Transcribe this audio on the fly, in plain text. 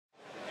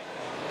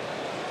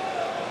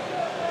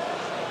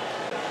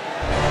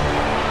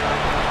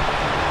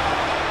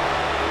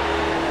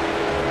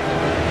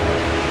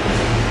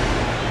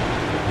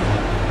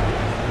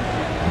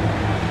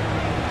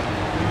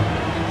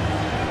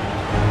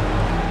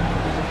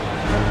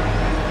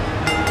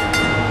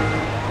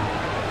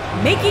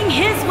making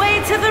his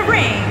way to the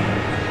ring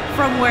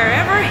from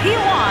wherever he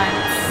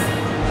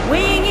wants,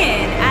 weighing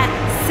in at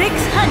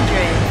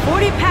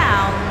 640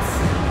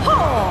 pounds,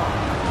 Paul.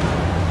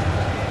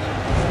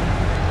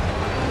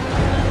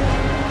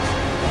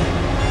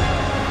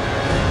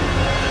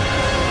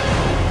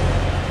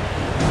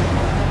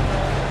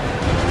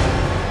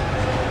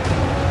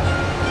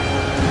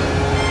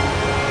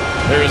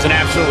 There is an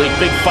absolutely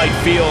big fight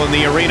feel in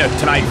the arena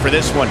tonight for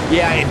this one.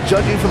 Yeah, and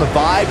judging from the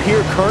vibe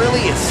here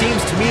currently, it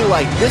seems to me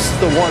like this is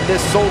the one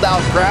this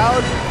sold-out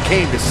crowd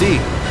came to see.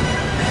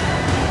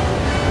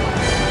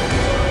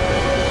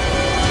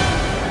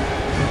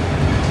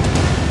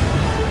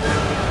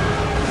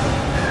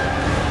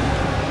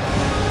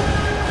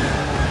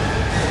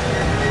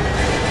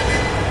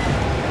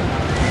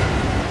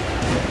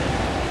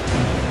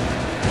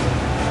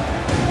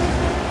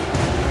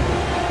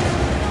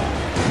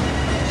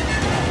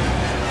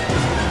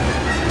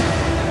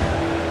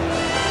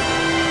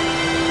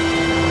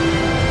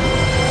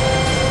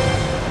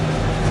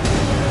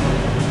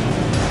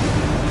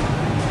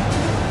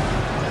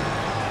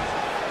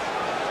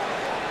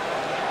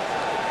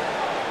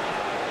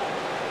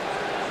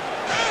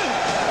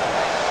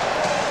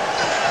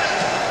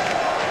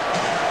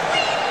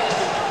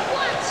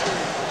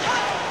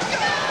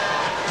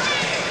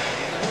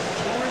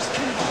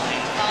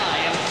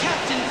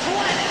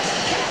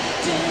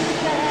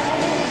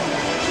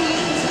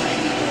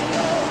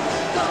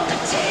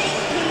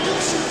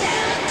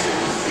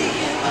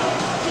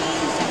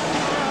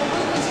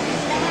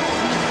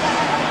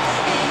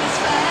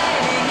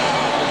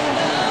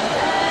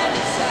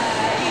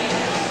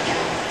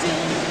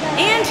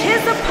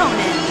 His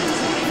opponent,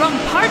 from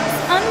parts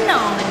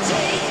unknown,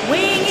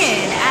 weighing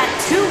in at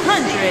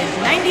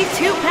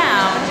 292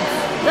 pounds,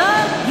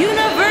 the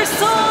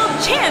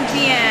Universal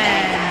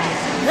Champion,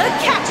 the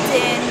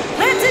Captain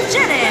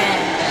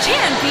Plantagenet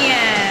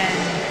Champion.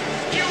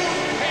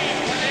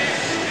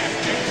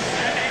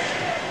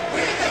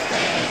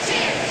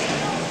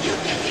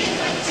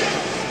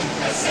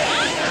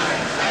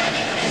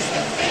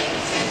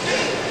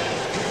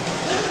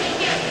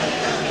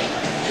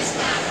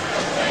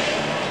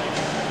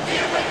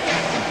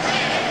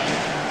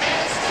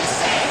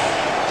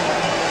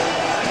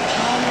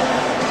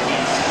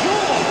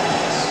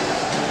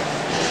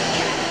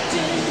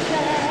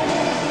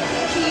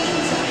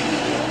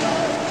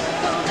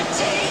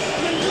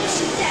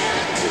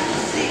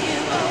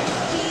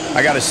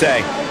 I gotta say,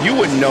 you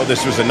wouldn't know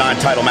this was a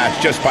non-title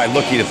match just by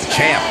looking at the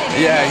champ.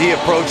 Yeah, he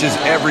approaches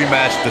every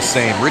match the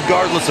same,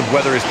 regardless of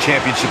whether his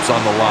championship's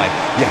on the line.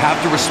 You have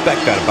to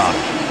respect that about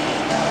him.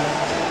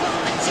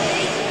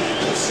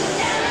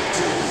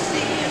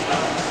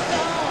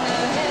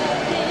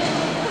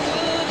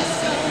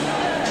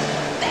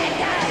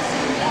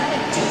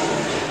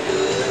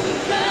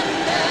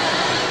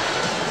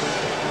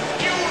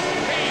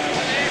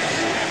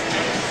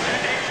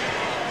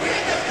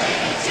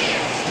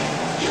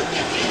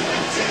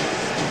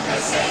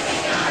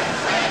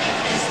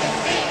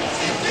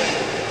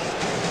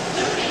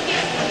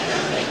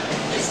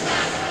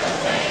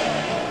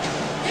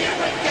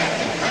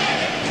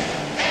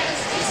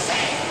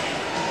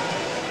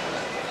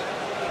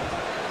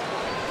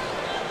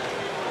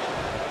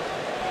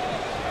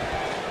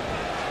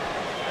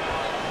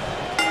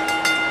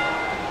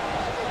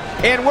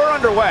 And we're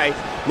underway.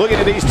 Looking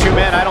at these two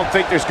men, I don't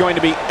think there's going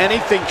to be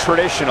anything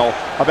traditional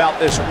about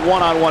this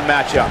one-on-one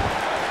matchup.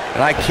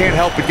 And I can't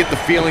help but get the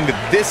feeling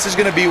that this is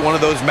going to be one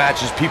of those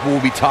matches people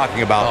will be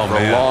talking about for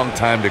a long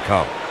time to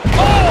come.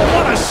 Oh,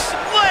 what a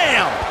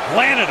slam!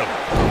 Landed him.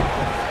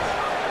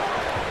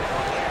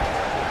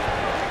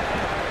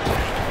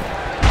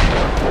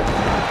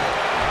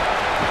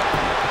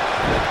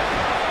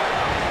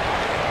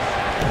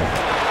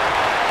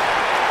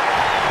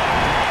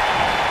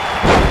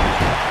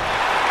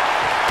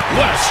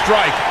 What a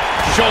strike.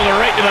 Shoulder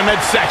right to the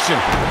midsection.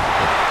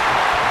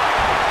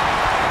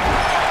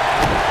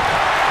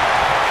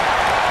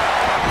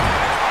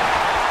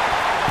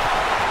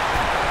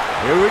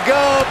 Here we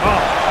go.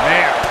 Oh,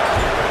 man.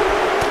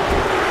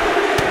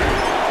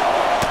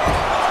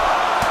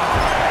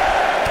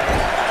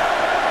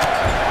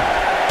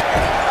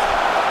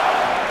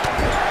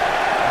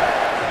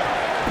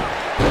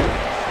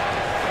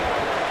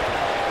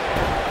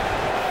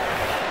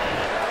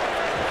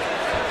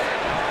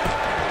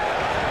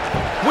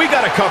 We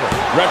got a cover.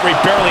 Referee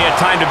barely had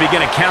time to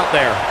begin a count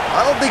there.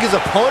 I don't think his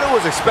opponent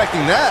was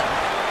expecting that.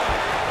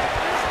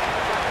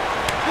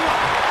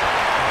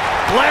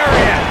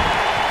 Lariat.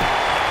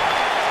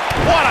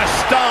 What a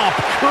stomp.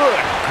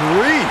 Good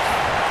grief.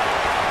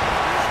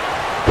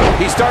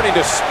 He's starting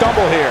to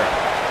stumble here,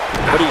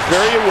 but he's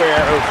very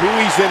aware of who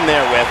he's in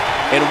there with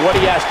and what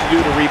he has to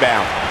do to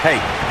rebound. Hey,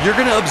 you're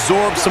going to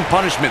absorb some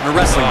punishment in a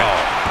wrestling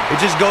match.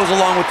 It just goes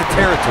along with the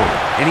territory,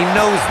 and he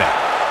knows that.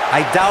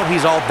 I doubt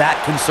he's all that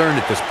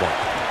concerned at this point.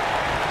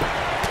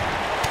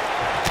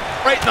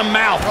 Right in the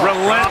mouth.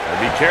 Relent.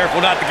 Be careful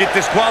not to get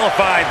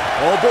disqualified.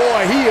 Oh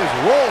boy, he is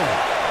rolling.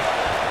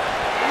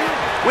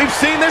 We've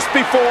seen this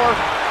before.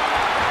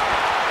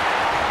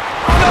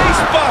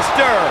 Face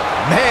buster!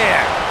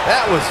 Man,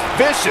 that was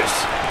vicious.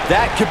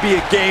 That could be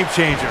a game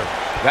changer.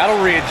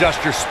 That'll readjust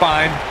your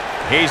spine.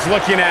 He's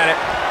looking at it.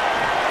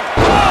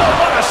 Oh,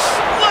 what a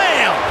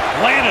slam!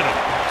 Landed him.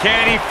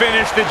 Can he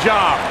finish the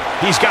job?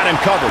 He's got him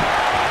covered.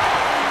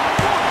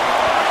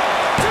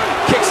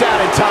 Kicks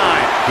out in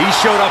time. He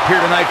showed up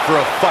here tonight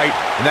for a fight,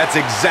 and that's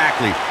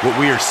exactly what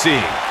we are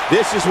seeing.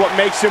 This is what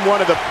makes him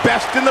one of the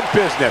best in the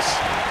business.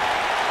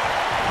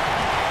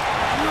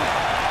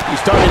 He's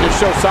starting to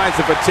show signs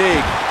of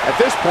fatigue. At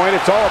this point,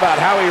 it's all about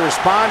how he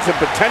responds and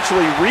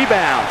potentially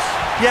rebounds.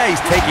 Yeah, he's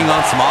taking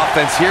on some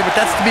offense here, but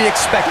that's to be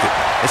expected,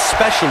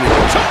 especially...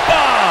 Chop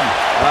bomb!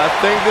 I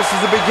think this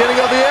is the beginning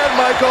of the end,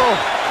 Michael.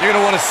 You're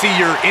going to want to see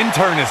your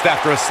internist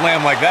after a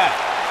slam like that.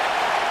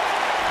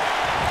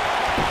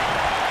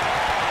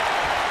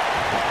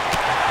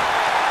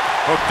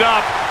 Hooked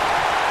up.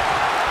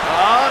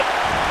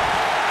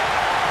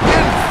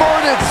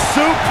 Inverted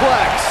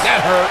suplex.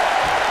 That hurt.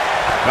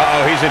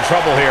 Uh-oh, he's in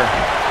trouble here.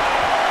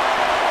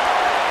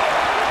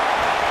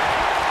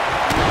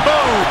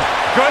 Boom.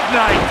 Good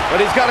night.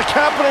 But he's got to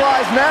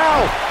capitalize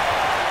now.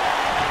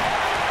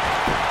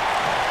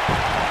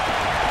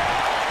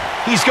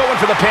 He's going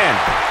for the pin.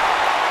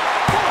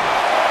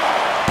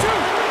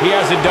 He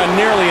hasn't done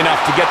nearly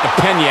enough to get the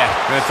pin yet.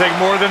 Gonna take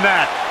more than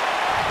that.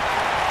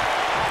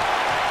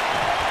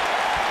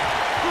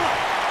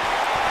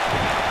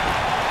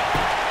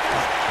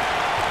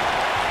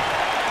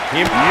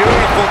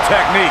 Beautiful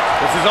technique.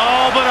 This is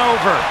all but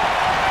over.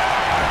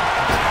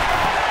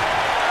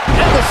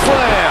 And the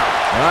slam.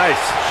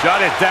 Nice.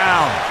 Shut it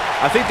down.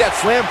 I think that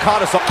slam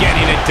caught us off.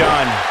 Getting it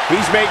done.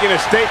 He's making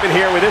a statement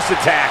here with this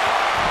attack.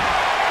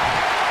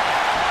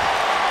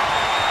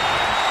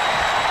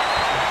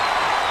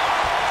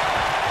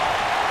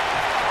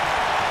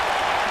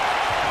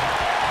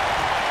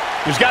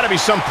 There's got to be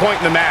some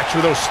point in the match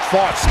where those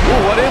thoughts...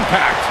 Ooh, what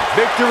impact.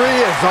 Victory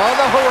is on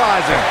the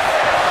horizon.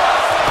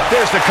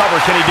 There's the cover.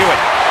 Can he do it?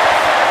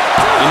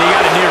 And he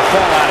got a near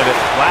fall out of it.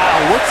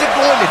 Wow, what's it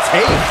going to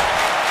take?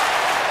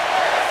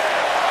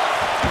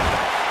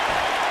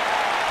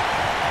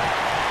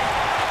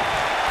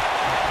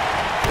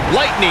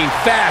 Lightning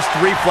fast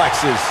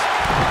reflexes.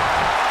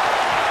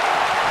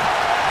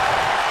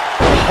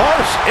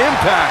 Harsh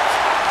impact.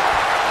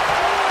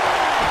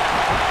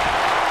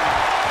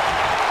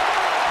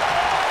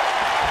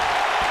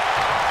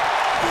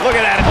 Look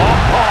at that.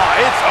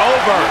 Oh, it's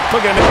over.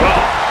 Look at him.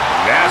 Oh,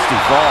 nasty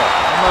fall.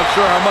 I'm not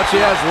sure how much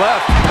he has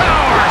left.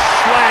 Power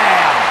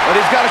slam. But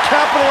he's got to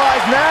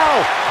capitalize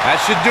now. That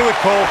should do it,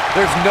 Cole.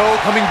 There's no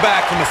coming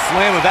back from a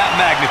slam of that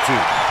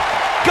magnitude.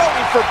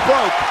 Going for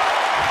broke.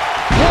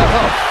 What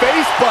a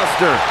face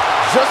buster.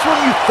 Just when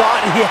you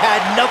thought he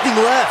had nothing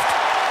left.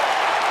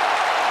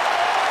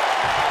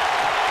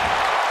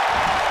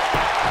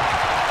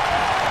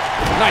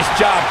 Nice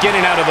job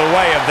getting out of the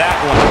way of that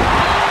one.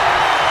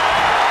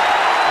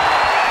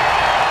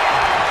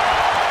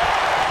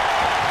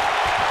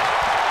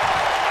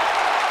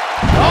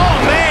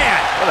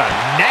 What a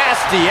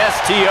nasty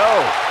STO.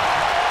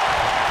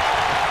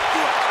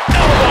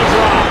 Elbow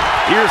drop.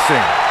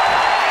 Piercing.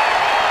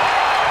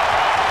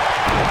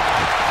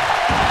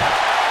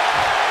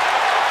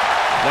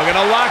 Looking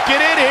to lock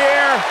it in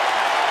here.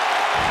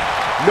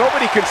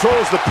 Nobody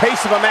controls the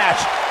pace of a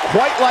match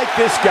quite like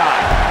this guy.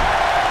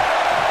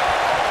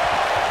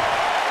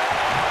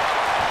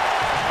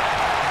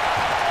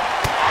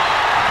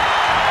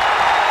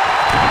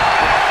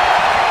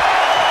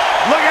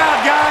 Look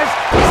out, guys.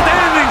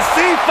 Standing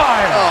sea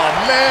fire. Oh,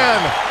 man.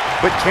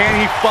 But can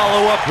he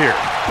follow up here?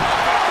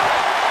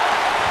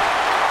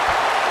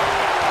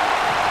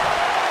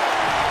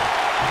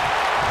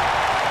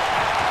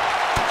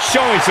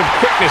 Showing some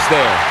quickness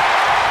there.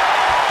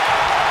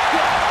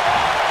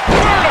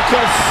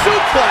 Vertical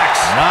suplex.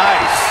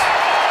 Nice.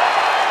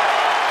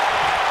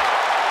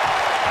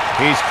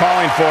 He's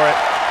calling for it.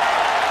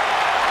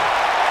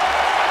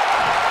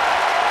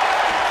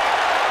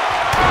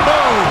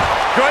 Boom.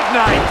 Good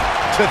night.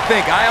 To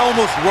think, I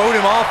almost wrote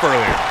him off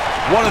earlier.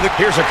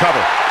 Here's a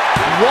cover.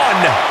 1,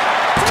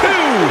 2,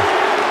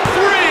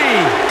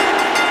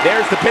 3.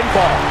 There's the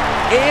pinfall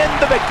and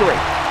the victory.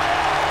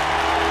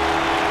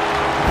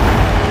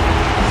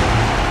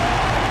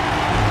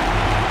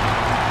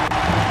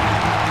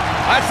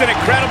 That's an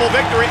incredible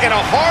victory and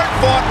a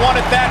hard-fought one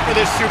at that for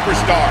this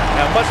superstar.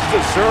 Now, much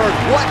deserved.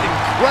 What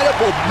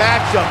incredible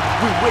matchup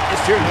we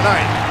witnessed here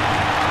tonight.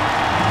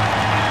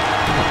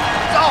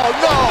 Oh,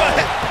 no.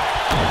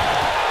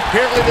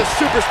 Apparently the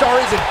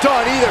superstar isn't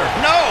done either.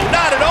 No,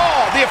 not at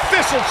all. The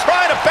official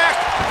trying to back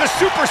the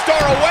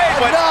superstar away,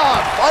 but...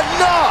 Enough!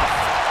 Enough!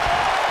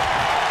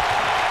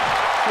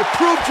 You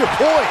proved your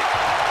point.